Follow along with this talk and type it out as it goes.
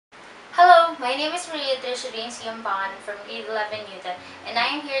My name is Trishia Ampongan from grade 11 Newton, and I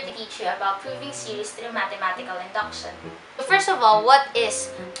am here to teach you about proving series through mathematical induction. So first of all, what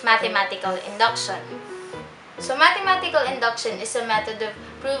is mathematical induction? So mathematical induction is a method of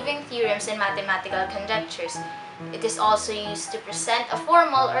proving theorems and mathematical conjectures. It is also used to present a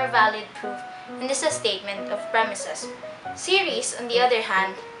formal or valid proof and is a statement of premises. Series, on the other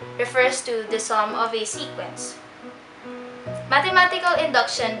hand, refers to the sum of a sequence. Mathematical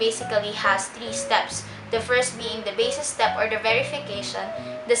induction basically has three steps, the first being the basis step or the verification,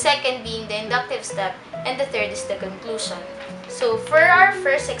 the second being the inductive step, and the third is the conclusion. So for our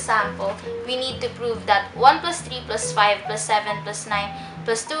first example, we need to prove that 1 plus 3 plus 5 plus 7 plus 9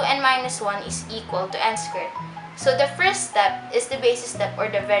 plus 2 and minus 1 is equal to n squared. So the first step is the basis step or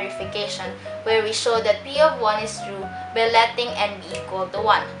the verification, where we show that p of 1 is true by letting n be equal to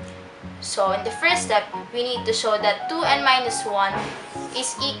 1. So in the first step, we need to show that 2n minus 1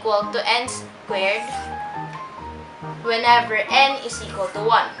 is equal to n squared whenever n is equal to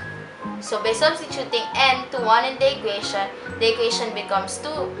 1. So by substituting n to 1 in the equation becomes 2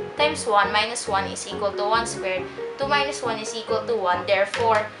 times 1 minus 1 is equal to 1 squared. 2 minus 1 is equal to 1,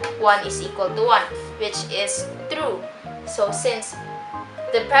 therefore 1 is equal to 1, which is true. So since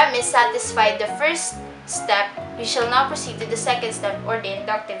the premise satisfied the first step, we shall now proceed to the second step or the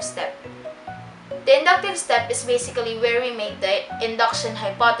inductive step. The inductive step is basically where we make the induction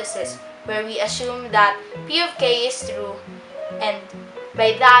hypothesis, where we assume that p of k is true, and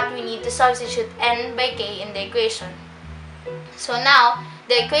by that we need to substitute n by k in the equation. So now,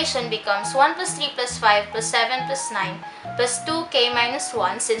 the equation becomes 1 plus 3 plus 5 plus 7 plus 9 plus 2k minus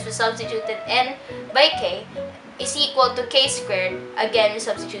 1, since we substituted n by k, is equal to k squared. Again, we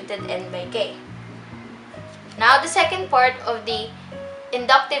substituted n by k. Now, the second part of the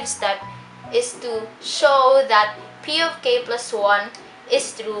inductive step is to show that p of k plus 1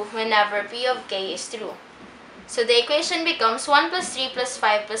 is true whenever p of k is true. So the equation becomes 1 plus 3 plus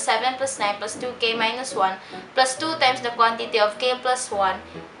 5 plus 7 plus 9 plus 2k minus 1 plus 2 times the quantity of k plus 1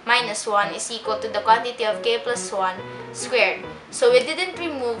 minus 1 is equal to the quantity of k plus 1 squared. So we didn't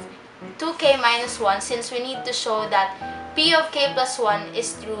remove 2k minus 1 since we need to show that p of k plus 1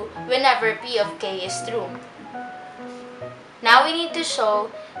 is true whenever p of k is true. Now we need to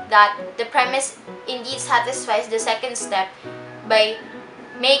show that the premise indeed satisfies the second step by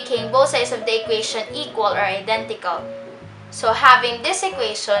making both sides of the equation equal or identical. So having this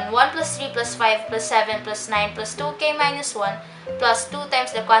equation, 1 plus 3 plus 5 plus 7 plus 9 plus 2k minus 1 plus 2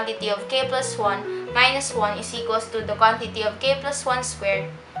 times the quantity of k plus 1 minus 1 is equals to the quantity of k plus 1 squared,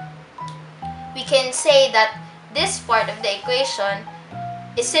 we can say that this part of the equation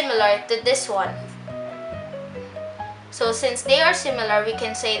is similar to this one. So since they are similar, we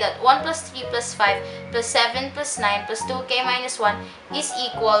can say that 1 plus 3 plus 5 plus 7 plus 9 plus 2k minus 1 is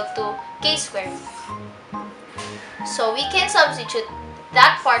equal to k squared. So we can substitute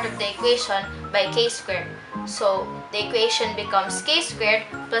that part of the equation by k squared. So the equation becomes k squared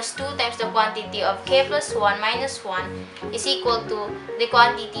plus 2 times the quantity of k plus 1 minus 1 is equal to the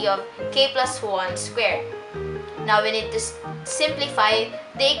quantity of k plus 1 squared. Now we need to simplify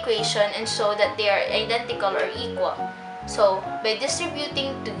the equation and show that they are identical or equal. So by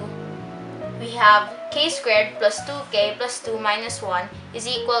distributing 2, we have k squared plus 2k plus 2 minus 1 is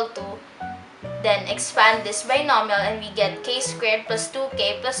equal to, then expand this binomial and we get k squared plus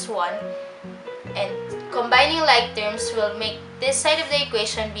 2k plus 1, and combining like terms will make this side of the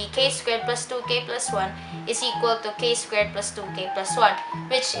equation be k squared plus 2k plus 1 is equal to k squared plus 2k plus 1,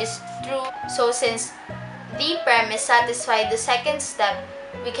 which is true. So since the premise satisfied the second step,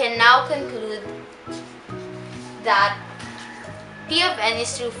 we can now conclude that p of n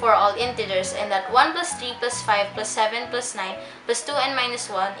is true for all integers and that 1 plus 3 plus 5 plus 7 plus 9 plus 2n minus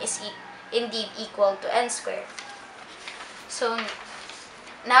 1 is indeed equal to n squared. So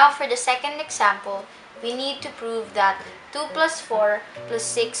now for the second example, we need to prove that 2 plus 4 plus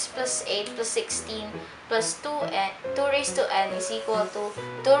 6 plus 8 plus 16 plus 2 raised to n is equal to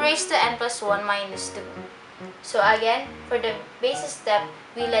 2 raised to n plus 1 minus 2. So again, for the basis step,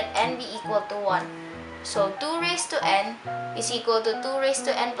 we let n be equal to 1. So 2 raised to n is equal to 2 raised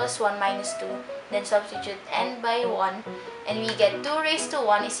to n plus 1 minus 2. Then substitute n by 1 and we get 2 raised to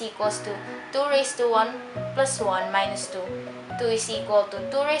 1 is equals to 2 raised to 1 plus 1 minus 2. 2 is equal to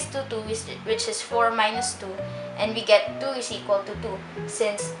 2 raised to 2 which is 4 minus 2, and we get 2 is equal to 2.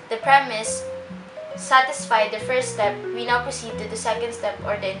 Since the premise satisfied the first step, we now proceed to the second step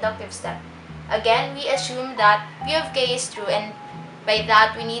or the inductive step. Again, we assume that p of k is true, and by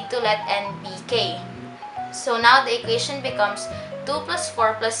that we need to let n be k. So now the equation becomes 2 plus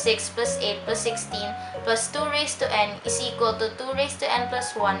 4 plus 6 plus 8 plus 16 plus 2 raised to n is equal to 2 raised to n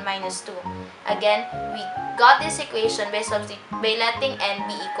plus 1 minus 2. Again, we got this equation by letting n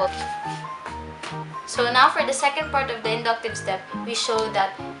be equal. So now for the second part of the inductive step, we show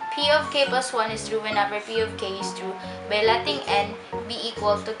that p of k plus 1 is true whenever p of k is true by letting n be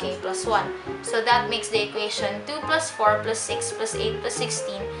equal to k plus 1. So that makes the equation 2 plus 4 plus 6 plus 8 plus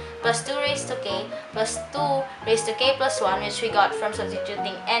 16 plus 2 raised to k plus 2 raised to k plus 1, which we got from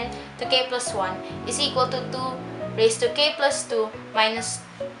substituting n to k plus 1, is equal to 2 raised to k plus 2 minus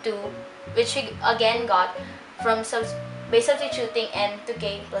 2, which we again got from by substituting n to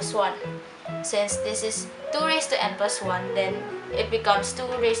k plus 1. Since this is 2 raised to n plus 1, then it becomes 2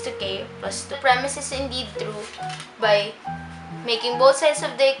 raised to k plus 2. The premise is indeed true by making both sides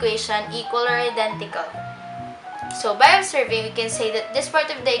of the equation equal or identical. So by observing, we can say that this part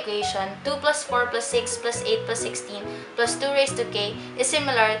of the equation, 2 plus 4 plus 6 plus 8 plus 16 plus 2 raised to k, is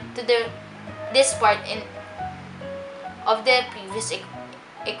similar to this part of the previous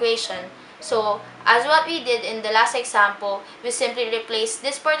equation. So, as what we did in the last example, we simply replace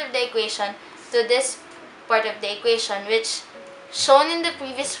this part of the equation to this part of the equation, which shown in the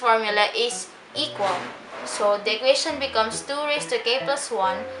previous formula is equal. So, the equation becomes 2 raised to k plus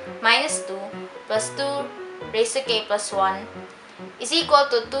 1 minus 2 plus 2 raised to k plus 1 is equal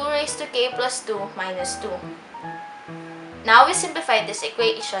to 2 raised to k plus 2 minus 2. Now we simplify this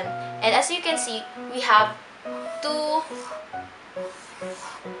equation, and as you can see, we have 2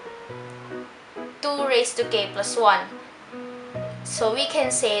 raised to k plus 1. So we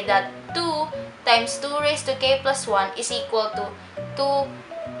can say that 2 times 2 raised to k plus 1 is equal to 2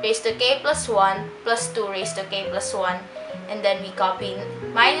 raised to k plus 1 plus 2 raised to k plus 1. And then we copy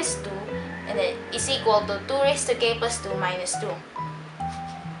minus 2, and then is equal to 2 raised to k plus 2 minus 2.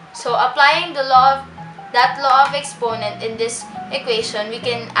 So applying that law of exponent in this equation, we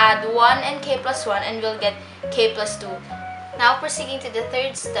can add 1 and k plus 1 and we'll get k plus 2. Now proceeding to the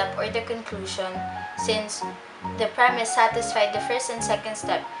third step, or the conclusion, since the premise satisfied the first and second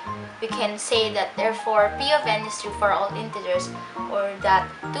step, we can say that therefore p of n is true for all integers, or that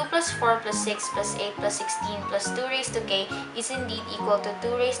 2 plus 4 plus 6 plus 8 plus 16 plus 2 raised to k is indeed equal to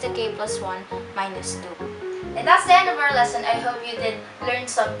 2 raised to k plus 1 minus 2. And that's the end of our lesson. I hope you did learn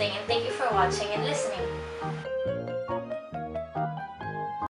something, and thank you for watching and listening.